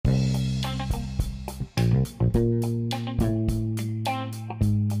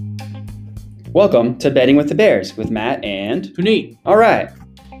Welcome to Betting with the Bears with Matt and Puneet. All right.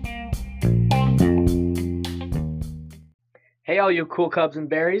 Hey, all you cool Cubs and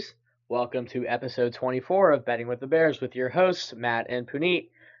Berries. Welcome to episode 24 of Betting with the Bears with your hosts, Matt and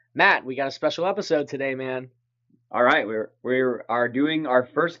Puneet. Matt, we got a special episode today, man. All right, we are doing our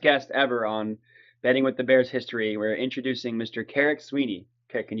first guest ever on Betting with the Bears history. We're introducing Mr. Carrick Sweeney.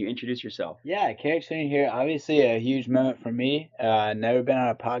 Carrick, can you introduce yourself? Yeah, Carrick Sweeney here. Obviously, a huge moment for me. Never been on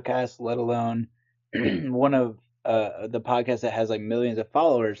a podcast, let alone one of the podcasts that has like millions of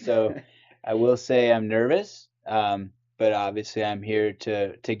followers. So I will say I'm nervous, but obviously I'm here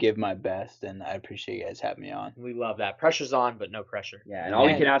to give my best, and I appreciate you guys having me on. We love that. Pressure's on, but no pressure. Yeah, and all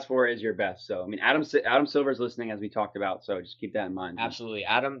we can ask for is your best. So, I mean, Adam Silver's listening as we talked about, so just keep that in mind. Absolutely.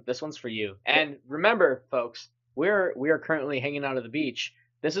 Adam, this one's for you. And remember, folks, we are currently hanging out at the beach.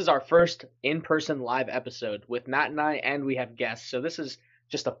 This is our first in-person live episode with Matt and I, and we have guests. So this is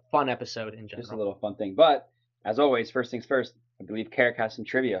just a fun episode in general. Just a little fun thing. But, as always, first things first, I believe Carrick has some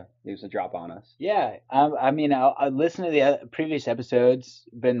trivia he was to drop on us. Yeah, I listened to the previous episodes,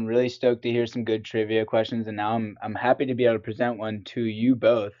 been really stoked to hear some good trivia questions, and now I'm happy to be able to present one to you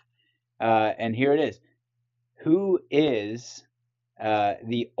both. And here it is. Who is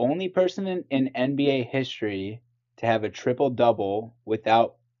the only person in NBA history to have a triple-double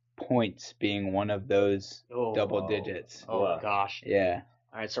without points being one of those double digits? Oh, gosh. Yeah.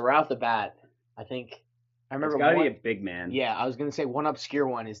 All right, so right off the bat, I remember It's got to be a big man. Yeah, I was gonna say one obscure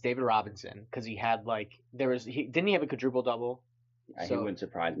one is David Robinson because he had didn't he have a quadruple double? He wouldn't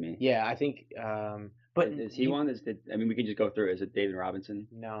surprise me. Yeah, I think. But is he one? We can just go through. Is it David Robinson?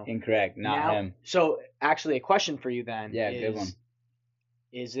 No, incorrect. Not him. So actually, a question for you then. Yeah, good one.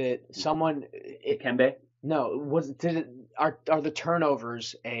 Is it someone? Kembe? No. Are the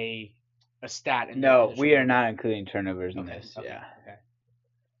turnovers a stat? No, we are not including turnovers in this. Okay, yeah. Okay.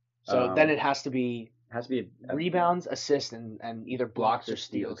 So then it has to be. Has to be a rebounds, assists, and either blocks or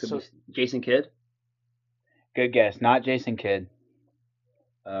steals. So Jason Kidd? Good guess. Not Jason Kidd.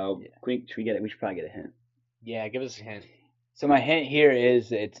 Should we get it? We should probably get a hint. Yeah, give us a hint. So my hint here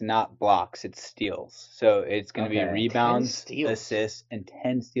is it's not blocks, it's steals. So it's going to be rebounds, assists, and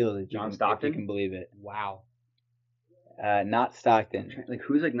 10 steals. John Stockton? If you can believe it. Wow. Not Stockton.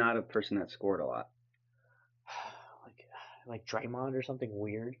 Who's not a person that scored a lot? like Draymond or something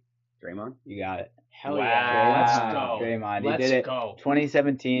weird. Draymond? You got it. Hell yeah. Let's go. Draymond. Let's he did it. Go.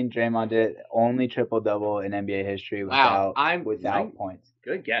 2017, Draymond did it. Only triple-double in NBA history without points.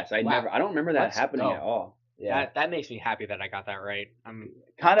 Good guess. I don't remember that happening at all. Yeah. That makes me happy that I got that right. I'm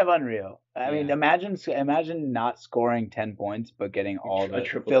kind of unreal. I mean, imagine not scoring 10 points but getting all the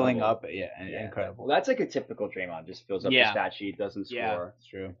filling up. Yeah, incredible. Well, that's like a typical Draymond. Just fills up the stat sheet, doesn't score. Yeah, it's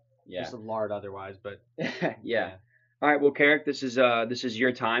true. Yeah. Just a lard otherwise, but yeah. All right, well, Carrick, this is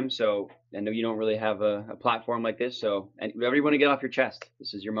your time. So I know you don't really have a platform like this. So whatever you want to get off your chest,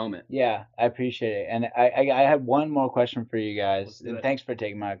 this is your moment. Yeah, I appreciate it. And I have one more question for you guys. And thanks for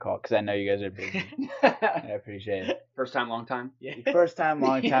taking my call because I know you guys are busy. I appreciate it. First time, long time. Yeah. First time,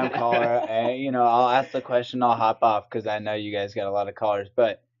 long time caller. And, I'll ask the question. I'll hop off because I know you guys got a lot of callers.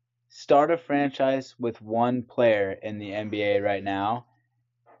 But start a franchise with one player in the NBA right now.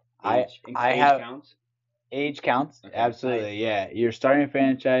 Age counts. Age counts, okay, absolutely, yeah. You're starting a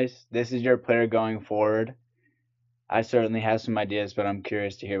franchise. This is your player going forward. I certainly have some ideas, but I'm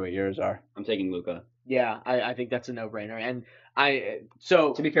curious to hear what yours are. I'm taking Luka. Yeah, I think that's a no-brainer. And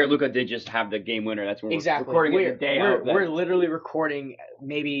to be fair, Luka did just have the game winner. That's when we're recording it the day out. We're literally recording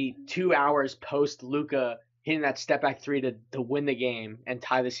maybe 2 hours post Luka hitting that step back three to win the game and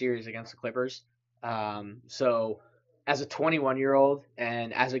tie the series against the Clippers. So as a 21-year-old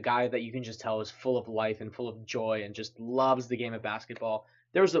and as a guy that you can just tell is full of life and full of joy and just loves the game of basketball,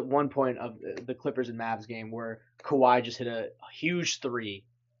 there was at one point of the Clippers and Mavs game where Kawhi just hit a huge three,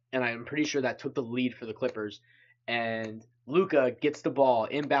 and I'm pretty sure that took the lead for the Clippers. And Luka gets the ball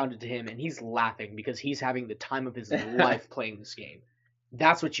inbounded to him, and he's laughing because he's having the time of his life playing this game.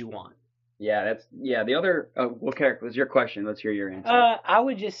 That's what you want. Yeah, the other. Well, Carrick, what's your question? Let's hear your answer. I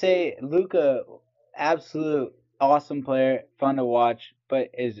would just say Luka, absolute awesome player, fun to watch. But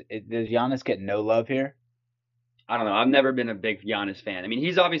does Giannis get no love here? I don't know. I've never been a big Giannis fan. I mean,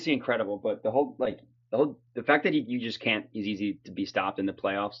 he's obviously incredible, but the fact that you just can't. He's easy to be stopped in the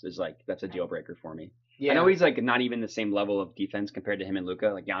playoffs is that's a deal breaker for me. Yeah. I know he's not even the same level of defense compared to him and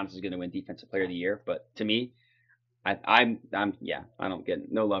Luka. Giannis is going to win Defensive Player of the Year, but to me, I don't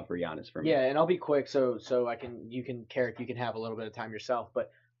get no love for Giannis for me. Yeah, and I'll be quick so you can have a little bit of time yourself.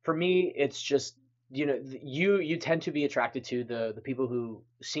 But for me, it's just you tend to be attracted to the people who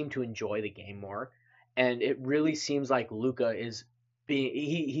seem to enjoy the game more. and it really seems like Luka is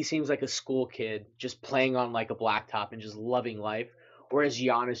he seems like a school kid just playing on like a blacktop and just loving life, whereas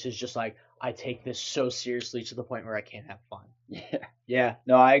Giannis is just like, I take this so seriously to the point where I can't have fun. Yeah.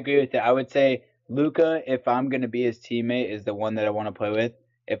 No, I agree with that. I would say Luka, if I'm gonna be his teammate, is the one that I want to play with.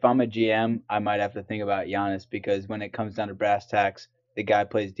 If I'm a GM, I might have to think about Giannis because when it comes down to brass tacks, the guy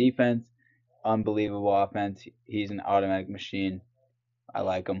plays defense, unbelievable offense. He's an automatic machine. I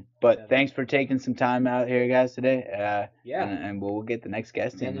like him. But thanks for taking some time out here, guys, today. And we'll get the next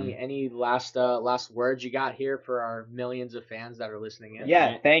guest in. Any last words you got here for our millions of fans that are listening in?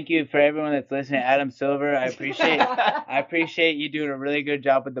 Yeah, thank you for everyone that's listening. Adam Silver, I appreciate you doing a really good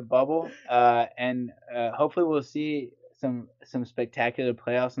job with the bubble. And hopefully we'll see some spectacular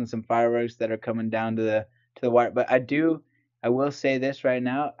playoffs and some fireworks that are coming down to the wire. But I will say this right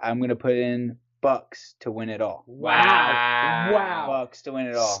now. I'm gonna put in Bucks to win it all. Wow. Bucks to win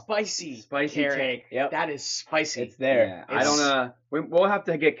it all. Spicy take. Yep. That is spicy. It's there. Yeah, we'll have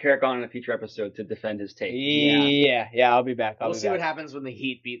to get Carrick on in a future episode to defend his take. Yeah, I'll be back. We'll see what happens when the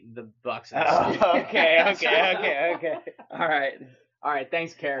Heat beat the Bucks. Okay. All right.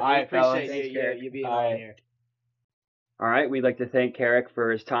 Thanks, Carrick. All right, appreciate you being on here. All right, we'd like to thank Carrick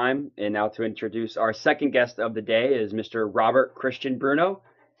for his time, and now to introduce our second guest of the day is Mr. Robert Christian Bruno.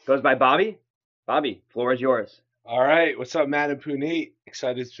 Goes by Bobby. Bobby, floor is yours. All right. What's up, Matt and Puneet?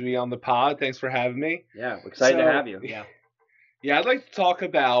 Excited to be on the pod. Thanks for having me. Yeah, we're excited to have you. Yeah, I'd like to talk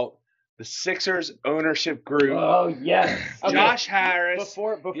about the Sixers ownership group. Oh, yes. Josh Harris.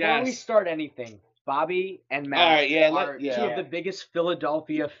 Before we start anything, Bobby and Matt are two of the biggest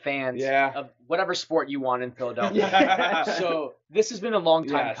Philadelphia fans of whatever sport you want in Philadelphia. So this has been a long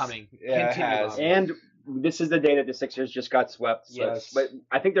time coming. Yeah, it has. And this is the day that the Sixers just got swept. So but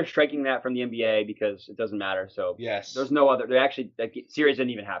I think they're striking that from the NBA because it doesn't matter. So there's no other. That series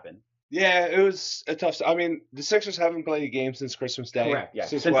didn't even happen. Yeah, it was a tough. I mean, the Sixers haven't played a game since Christmas Day. Correct. Yeah.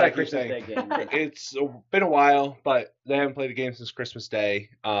 Since that Christmas Day game. It's been a while, but they haven't played a game since Christmas Day.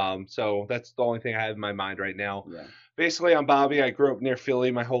 So that's the only thing I have in my mind right now. Yeah. Basically, I'm Bobby. I grew up near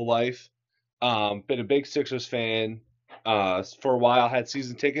Philly my whole life. Been a big Sixers fan. For a while, had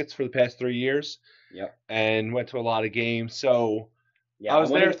season tickets for the past 3 years. Yep. And went to a lot of games. So I was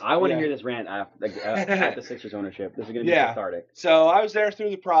there. I want to hear this rant at the Sixers ownership. This is going to be cathartic. So I was there through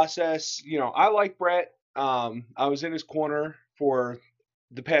the process. I like Brett. I was in his corner for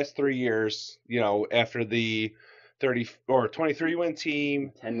the past 3 years. After the 30 or 23 win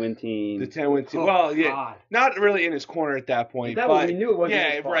team, 10-win team, the 10-win team. Well, yeah, not really in his corner at that point. But we knew it wasn't.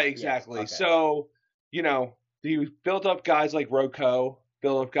 Yeah, right, exactly. Yes. Okay. So he built up guys like Rocco.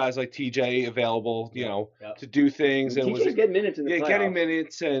 Build up guys like TJ available, to do things. And TJ's getting minutes in the playoffs. Getting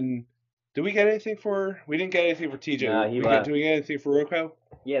minutes. And did we get anything for? We didn't get anything for TJ. No, he left. Did we get anything for Rocco?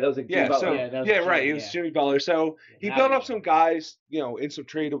 Yeah, that was a Jimmy Butler. Right. It was Jimmy Butler. So he built up some guys, in some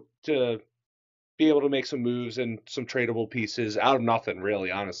trade to be able to make some moves and some tradable pieces out of nothing, really,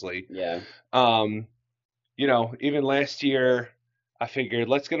 honestly. Yeah. Even last year, I figured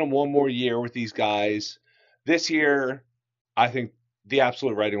let's get him one more year with these guys. This year, I think the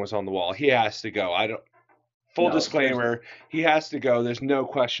absolute writing was on the wall. He has to go. Full disclaimer, he has to go. There's no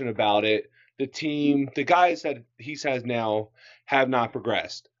question about it. The guys that he has now have not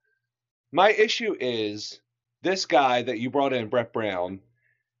progressed. My issue is this guy that you brought in, Brett Brown,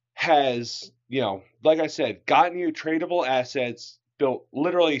 has, like I said, gotten you tradable assets, built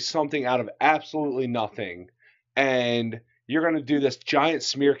literally something out of absolutely nothing, and you're going to do this giant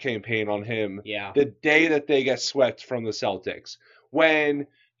smear campaign on him the day that they get swept from the Celtics. When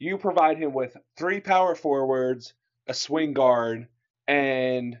you provide him with 3 power forwards, a swing guard,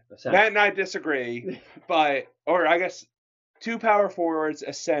 and Matt and I disagree, or I guess 2 power forwards,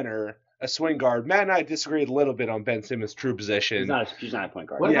 a center, a swing guard. Matt and I disagree a little bit on Ben Simmons' true position. He's not a point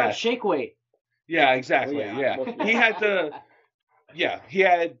guard. What about shake weight? Yeah, exactly. He had to. Yeah, he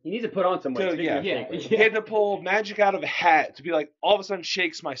needs to put on some weight. He had to pull magic out of a hat to be like, all of a sudden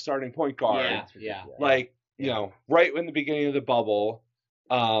Shake's my starting point guard. Right in the beginning of the bubble.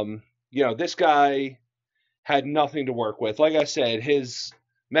 This guy had nothing to work with. Like I said, his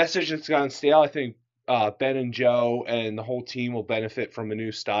message has gone stale. I think Ben and Joe and the whole team will benefit from a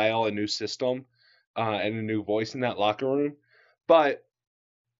new style, a new system, and a new voice in that locker room. But,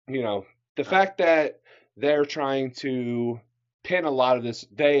 the fact that they're trying to pin a lot of this,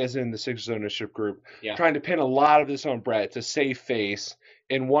 they as in the Sixers ownership group, trying to pin a lot of this on Brett to save face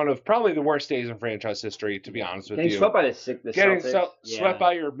in one of probably the worst days in franchise history, to be honest with you. Getting swept by the Celtics. Swept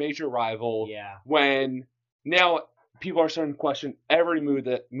by your major rival when now people are starting to question every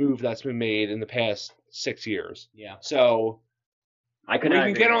move that's been made in the past 6 years. Yeah. So we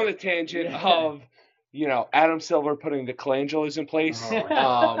can get on the tangent of Adam Silver putting the Colangelos in place.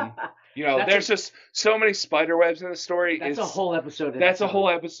 Oh, There's just so many spider webs in the story. That's a whole episode. That's a whole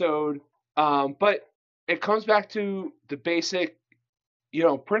episode. But it comes back to the basic,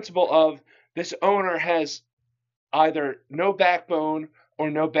 principle of this owner has either no backbone or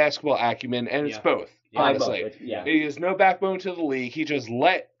no basketball acumen, and it's both. Honestly, he has no backbone to the league. He just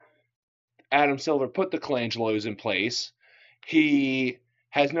let Adam Silver put the Colangelos in place. He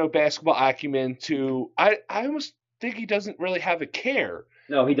has no basketball acumen to. I almost think he doesn't really have a care.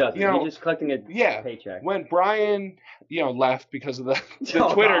 No, he doesn't. He's just collecting a paycheck. When Brian, left because of the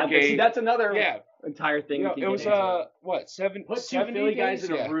Twitter game. See, that's another entire thing. It was seven. Put two Philly guys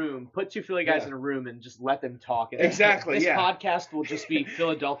in a room. Put two Philly guys in a room and just let them talk. Exactly. This podcast will just be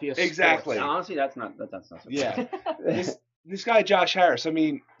Philadelphia sports. Exactly. Honestly, that's not. So yeah. This guy Josh Harris. I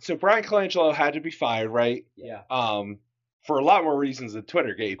mean, so Brian Colangelo had to be fired, right? Yeah. For a lot more reasons than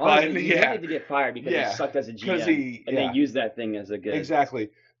Twittergate. But he needed to get fired because he sucked as a GM. And they used that thing as a good.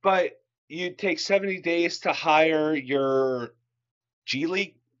 Exactly. But you take 70 days to hire your G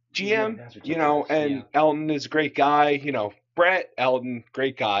League GM, and Elton is a great guy. Brett, Elton,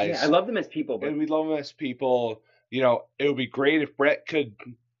 great guys. Yeah, I love them as people. And we love them as people. It would be great if Brett could,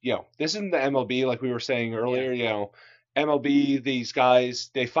 this isn't the MLB like we were saying earlier, MLB, these guys,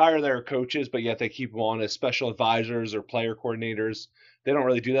 they fire their coaches, but yet they keep them on as special advisors or player coordinators. They don't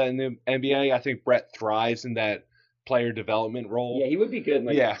really do that in the NBA. I think Brett thrives in that player development role. Yeah, he would be good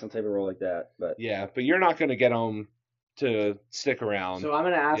in some type of role like that. But but you're not going to get him to stick around. So I'm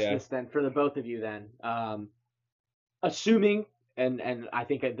going to ask this then for the both of you then. Assuming, and I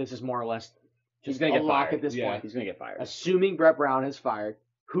think this is more or less he's going to get fired at this point. He's going to get fired. Assuming Brett Brown is fired,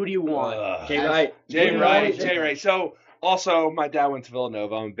 who do you want? Jay Wright. Jay Wright. So also, my dad went to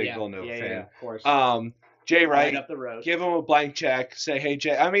Villanova. I'm a big Villanova fan. Yeah, of course. Jay Wright, right up the road. Give him a blank check. Say, hey,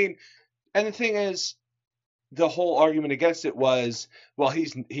 Jay. I mean, and the thing is, the whole argument against it was, well,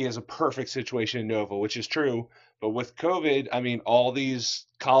 he has a perfect situation in Nova, which is true. But with COVID, I mean, all these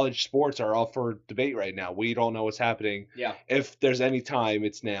college sports are up for debate right now. We don't know what's happening. Yeah. If there's any time,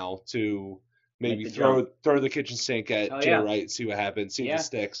 it's now to maybe throw the kitchen sink at Jay Wright and see what happens, see if it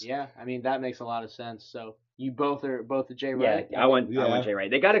sticks. Yeah, I mean, that makes a lot of sense. So you both are the Jay Wright? Yeah, I want Jay Wright.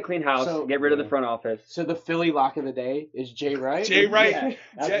 They got to clean house, get rid of the front office. So the Philly lock of the day is Jay Wright? Jay Wright.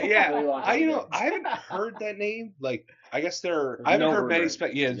 I haven't heard that name. Like, I guess I haven't heard many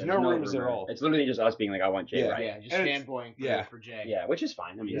there's no rumors at all. It's literally just us being like, I want Jay Wright. Yeah, just fanboying for Jay. Yeah, which is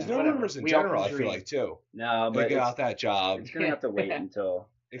fine. I mean, there's no rumors in general, I feel like, too. No, but they got that job. It's going to have to wait until...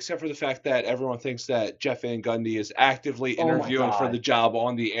 Except for the fact that everyone thinks that Jeff Van Gundy is actively interviewing for the job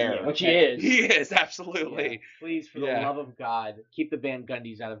on the air. Yeah, which he is. He is, absolutely. Yeah. Please, for the love of God, keep the Van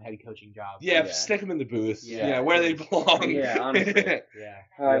Gundys out of head coaching jobs. Yeah, stick them in the booth. Yeah, where they belong. Yeah, honestly.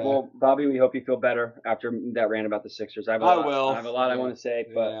 All right, well, Bobby, we hope you feel better after that rant about the Sixers. I have a lot I want to say,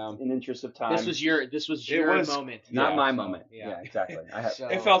 but in the interest of time. This was your moment. Not my moment. Yeah, exactly.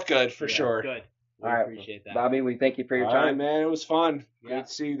 It felt good, for sure. Good. All right, appreciate that. Bobby, we thank you for your time. All right, man. It was fun. Great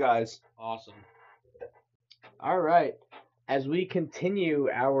to see you guys. Awesome. All right. As we continue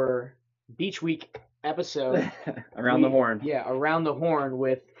our Beach Week episode. Around the horn. Yeah, around the horn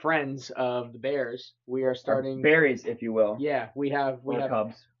with friends of the Bears. We are starting. Berries, if you will. Yeah, we have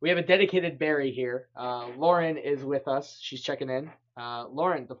Cubs. We have a dedicated Berry here. Lauren is with us. She's checking in.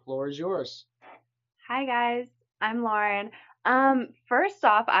 Lauren, the floor is yours. Hi, guys. I'm Lauren. First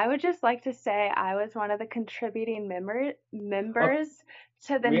off, I would just like to say I was one of the contributing members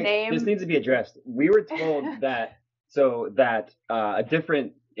to the name. This needs to be addressed. We were told that a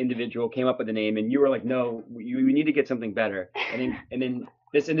different individual came up with the name, and you were like, "No, we need to get something better." And then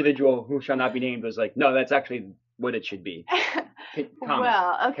this individual, who shall not be named, was like, "No, that's actually what it should be." Comment.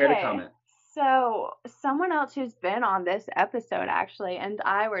 Well, okay. Care to comment? So someone else who's been on this episode actually and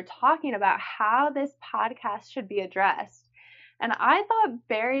I were talking about how this podcast should be addressed. And I thought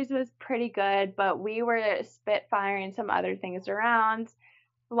Berries was pretty good, but we were spitfiring some other things around.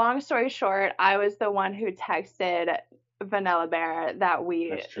 Long story short, I was the one who texted Vanilla Bear that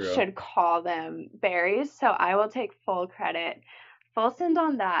we should call them Berries. So I will take full credit. Full send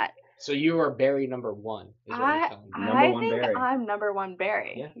on that. So you are Berry number one. I think I'm number one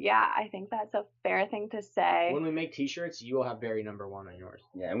Berry. Yeah, I think that's a fair thing to say. When we make T-shirts, you will have Berry number one on yours.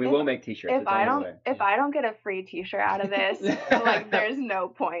 Yeah, and we will make T-shirts. If I don't get a free T-shirt out of this, there's no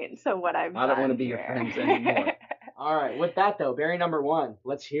point. So what I don't want to be your friends anymore. All right. With that though, Berry number one.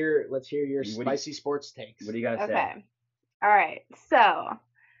 Let's hear your spicy sports takes. What do you guys say? Okay. All right. So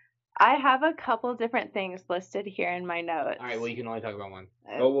I have a couple different things listed here in my notes. All right, well, you can only talk about one.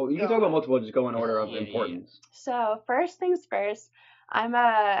 You can talk about multiple, just go in order of importance. So, first things first, I'm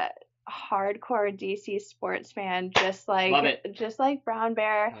a hardcore DC sports fan, just like Brown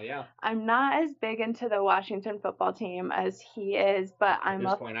Bear. Oh yeah. I'm not as big into the Washington football team as he is, but I'm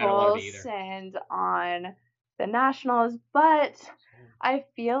a full send on the Nationals. But I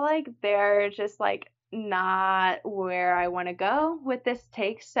feel like they're just like not where I want to go with this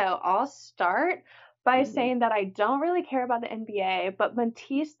take. So I'll start by saying that I don't really care about the NBA, but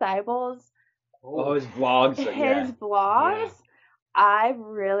Matisse Thybulle's his vlogs. Yeah. I've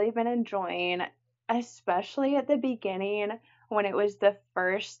really been enjoying, especially at the beginning when it was the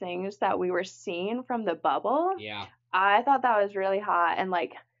first things that we were seeing from the bubble. Yeah. I thought that was really hot, and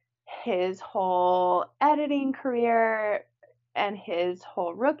like his whole editing career and his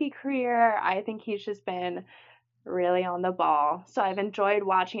whole rookie career, I think he's just been really on the ball. So I've enjoyed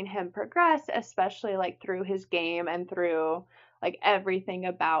watching him progress, especially like through his game and through like everything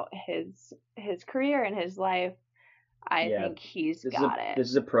about his career and his life. I think he's got it. This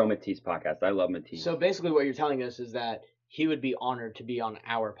is a pro Matisse podcast. I love Matisse. So basically what you're telling us is that he would be honored to be on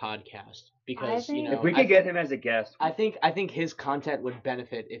our podcast because if we could get him as a guest, I think his content would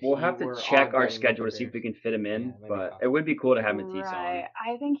benefit if we'll have to check our schedule to see if we can fit him in, but it would be cool to have Matisse on.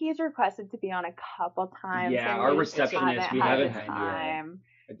 I think he's requested to be on a couple times. Yeah, our receptionist, we haven't had time.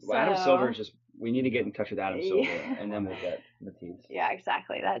 So, Adam Silver is just. We need to get in touch with Adam Silver, and then we'll get Matisse. Yeah,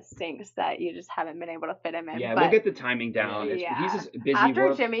 exactly. That stinks that you just haven't been able to fit him in. Yeah, we'll get the timing down. Yeah. He's just busy.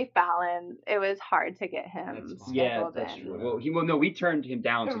 After Jimmy Fallon, it was hard to get him scheduled that's in. true. Well, we turned him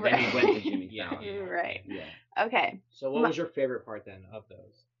down, so then he went to Jimmy Fallon. Right. Yeah. Okay. So what was your favorite part then of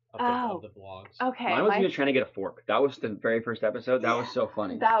those? Of the vlogs. Okay. Mine was just trying to get a fork. That was the very first episode. That was so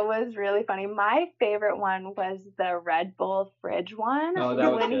funny. That was really funny. My favorite one was the Red Bull fridge one. Oh,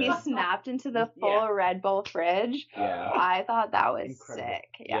 that was when good. he snapped into the full Red Bull fridge. Yeah. I thought that was incredible. sick.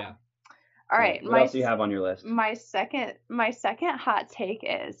 Yeah. All right. What else do you have on your list? My second hot take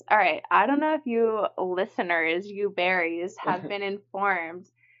is, all right, I don't know if you listeners, you bearies, have been informed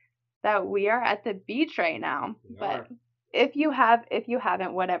that we are at the beach right now. But if you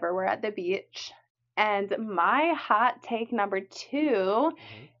haven't, whatever, we're at the beach. And my hot take number 2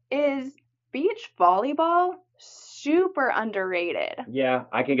 is beach volleyball, super underrated. Yeah,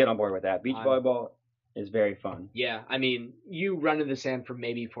 I can get on board with that. Beach volleyball is very fun. Yeah, I mean, you run in the sand for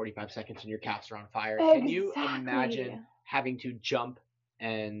maybe 45 seconds and your calves are on fire. Exactly. Can you imagine having to jump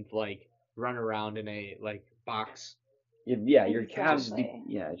and like run around in a like box? Yeah, your calves.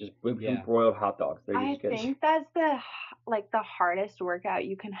 Just broiled hot dogs. I think that's the hardest workout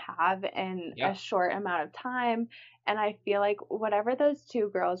you can have in a short amount of time. And I feel like whatever those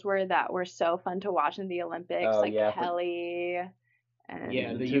 2 girls were that were so fun to watch in the Olympics, Kelly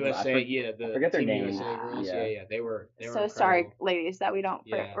and the USA, I forget their names. USA girls, they were so incredible. Sorry, ladies, that we don't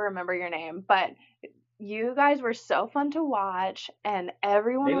remember your name, but you guys were so fun to watch, and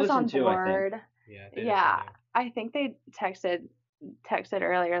everyone was on board. I think they texted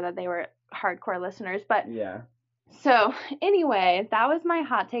earlier that they were hardcore listeners, but so anyway, that was my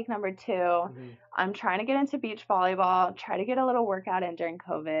hot take number 2. I'm trying to get into beach volleyball, try to get a little workout in during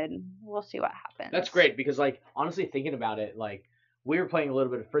COVID. We'll see what happens. That's great because like honestly thinking about it, like we were playing a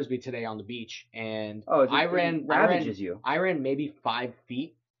little bit of frisbee today on the beach, and I ran maybe 5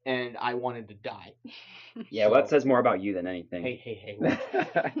 feet, and I wanted to die. Yeah, well, that says more about you than anything. Hey.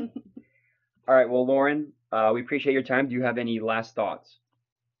 All right, well, Lauren, we appreciate your time. Do you have any last thoughts?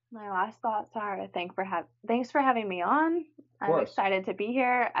 My last thoughts are thanks for having me on. I'm excited to be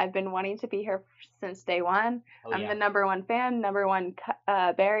here. I've been wanting to be here since day one. I'm the number 1 fan, number 1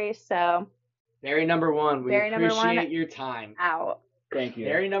 Barry. So Barry number 1, we appreciate your time. Out. Thank you.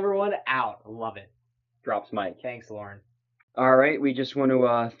 Barry number 1 out. Love it. Drops mic. Thanks, Lauren. All right, we just want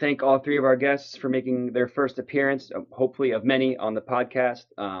to thank all 3 of our guests for making their first appearance, hopefully of many, on the podcast.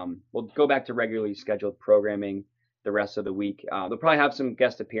 We'll go back to regularly scheduled programming the rest of the week. They'll probably have some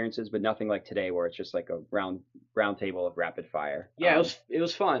guest appearances, but nothing like today where it's just like a round table of rapid fire. Yeah, it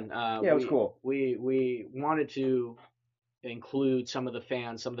was fun. It was cool. We wanted to include some of the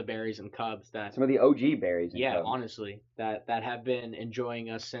fans, some of the Berries and Cubs some of the OG Berries and Cubs. Honestly, that have been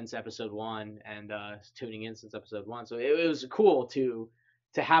enjoying us since episode 1 and tuning in since episode 1. So it was cool to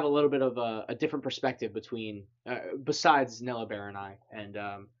have a little bit of a different perspective between besides Nilla Bear and I. And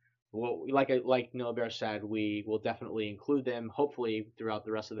well, like Nilla Bear said, we will definitely include them. Hopefully throughout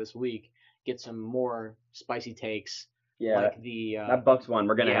the rest of this week, get some more spicy takes. Yeah, like that Bucks one,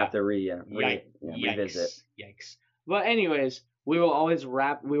 we're gonna have to revisit. Yikes. But anyways, we will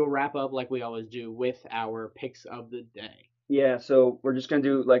wrap up like we always do with our picks of the day. Yeah, so we're just going to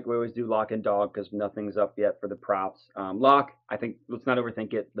do like we always do, lock and dog, because nothing's up yet for the props. Lock, I think, let's not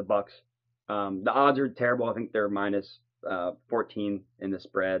overthink it, the Bucks. The odds are terrible. I think they're minus 14 in the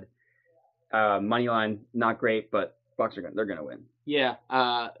spread. Money line, not great, but Bucks they're gonna win. Yeah,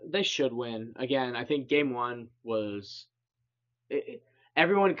 they should win. Again, I think game one was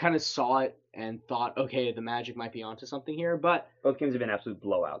everyone kind of saw it and thought, okay, the Magic might be onto something here, but both games have been absolute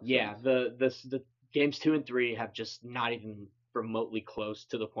blowouts. Yeah, the games 2 and 3 have just not even remotely close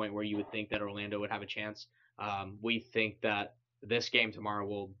to the point where you would think that Orlando would have a chance. We think that this game tomorrow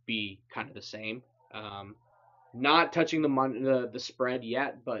will be kind of the same. Not touching the spread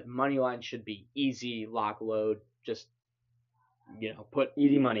yet, but money line should be easy lock load. Just put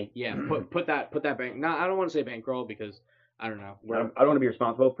easy money. Yeah, put that bank. No, I don't want to say bankroll because I don't know. I don't want to be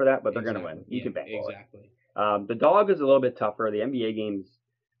responsible for that, but they're gonna win. You can bankroll exactly. The dog is a little bit tougher. The NBA games,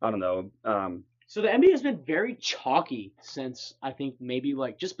 I don't know. So the NBA has been very chalky since I think maybe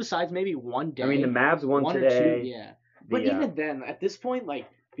just besides maybe one day. I mean, the Mavs won one today. Or two, yeah. But even then, at this point,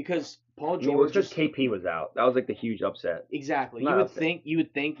 because Paul George. It was because KP was out. That was the huge upset. Exactly. You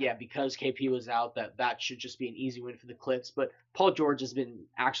would think, yeah, because KP was out, that should just be an easy win for the Clips. But Paul George has been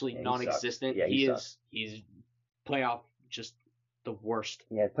actually non-existent. Yeah, he's playoff just the worst.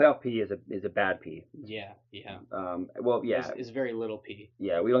 Yeah, playoff P is a bad P. Yeah. Well, yeah. It's very little P.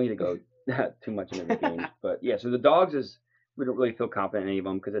 Yeah, we don't need to go too much into the games, but yeah. So the Dogs we don't really feel confident in any of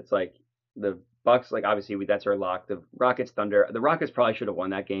them because it's the Bucks, obviously that's our lock. The Rockets, Thunder. The Rockets probably should have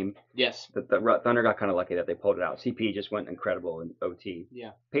won that game. Yes. The Thunder got kind of lucky that they pulled it out. CP just went incredible in OT.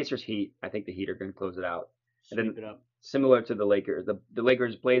 Yeah. Pacers, Heat. I think the Heat are going to close it out. Sweep it up. Similar to the Lakers, the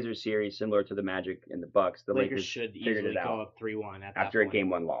Lakers Blazers series, similar to the Magic and the Bucks. The Lakers should figured easily it out go up 3-1 after a game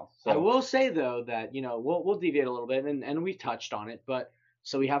one loss. So. I will say though that we'll deviate a little bit and we touched on it, but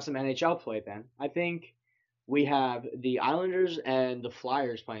so we have some NHL play then. I think we have the Islanders and the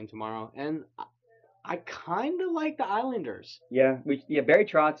Flyers playing tomorrow, and I kind of like the Islanders. Yeah, Barry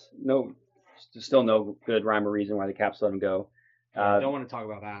Trotz. Still no good rhyme or reason why the Caps let him go. Don't want to talk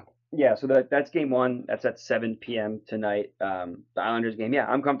about that. Yeah, so that's game one. That's at 7 p.m. tonight. The Islanders game. Yeah,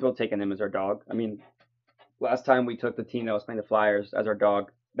 I'm comfortable taking them as our dog. I mean, last time we took the team that was playing the Flyers as our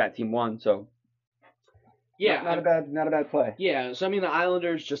dog, that team won. So yeah, not a bad play. Yeah, so I mean the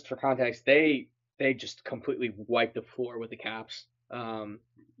Islanders, just for context, they just completely wiped the floor with the Caps.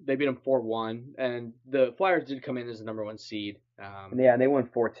 They beat them 4-1, and the Flyers did come in as the number 1 seed. Yeah, and they won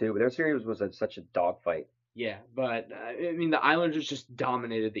 4-2. Their series was such a dogfight. Yeah, but I mean the Islanders just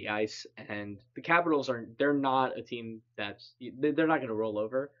dominated the ice, and the Capitals they're not a team they're not going to roll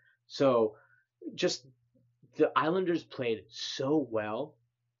over. So just the Islanders played so well,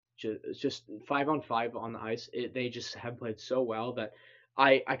 just 5-on-5 on the ice. They just have played so well that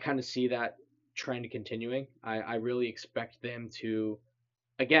I kind of see that trend continuing. I really expect them to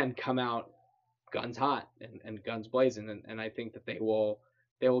again come out guns hot and guns blazing, and I think that they will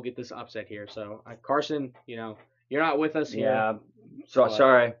get this upset here. So Carson, you're not with us here. Yeah, so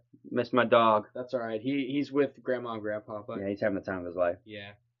sorry, missed my dog. That's all right. He's with Grandma and Grandpa, but yeah, he's having the time of his life.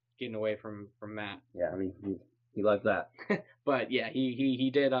 Yeah, getting away from Matt. Yeah, I mean he loves that. But yeah,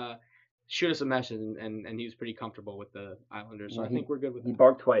 he did shoot us a message, and he was pretty comfortable with the Islanders. So I think we're good with that. He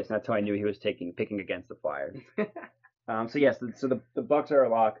barked twice, and that's how I knew he was picking against the Flyers. So yes, so the Bucks are our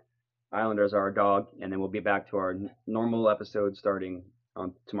lock, Islanders are our dog, and then we'll be back to our normal episode starting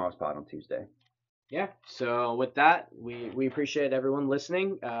on tomorrow's pod on Tuesday. Yeah, so with that, we appreciate everyone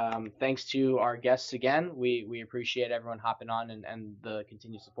listening. Thanks to our guests again. We appreciate everyone hopping on and the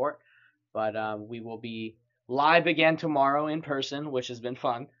continued support. But we will be live again tomorrow in person, which has been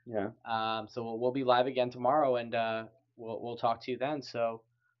fun. Yeah. So we'll be live again tomorrow, and we'll talk to you then. So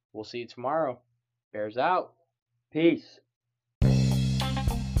we'll see you tomorrow. Bears out. Peace.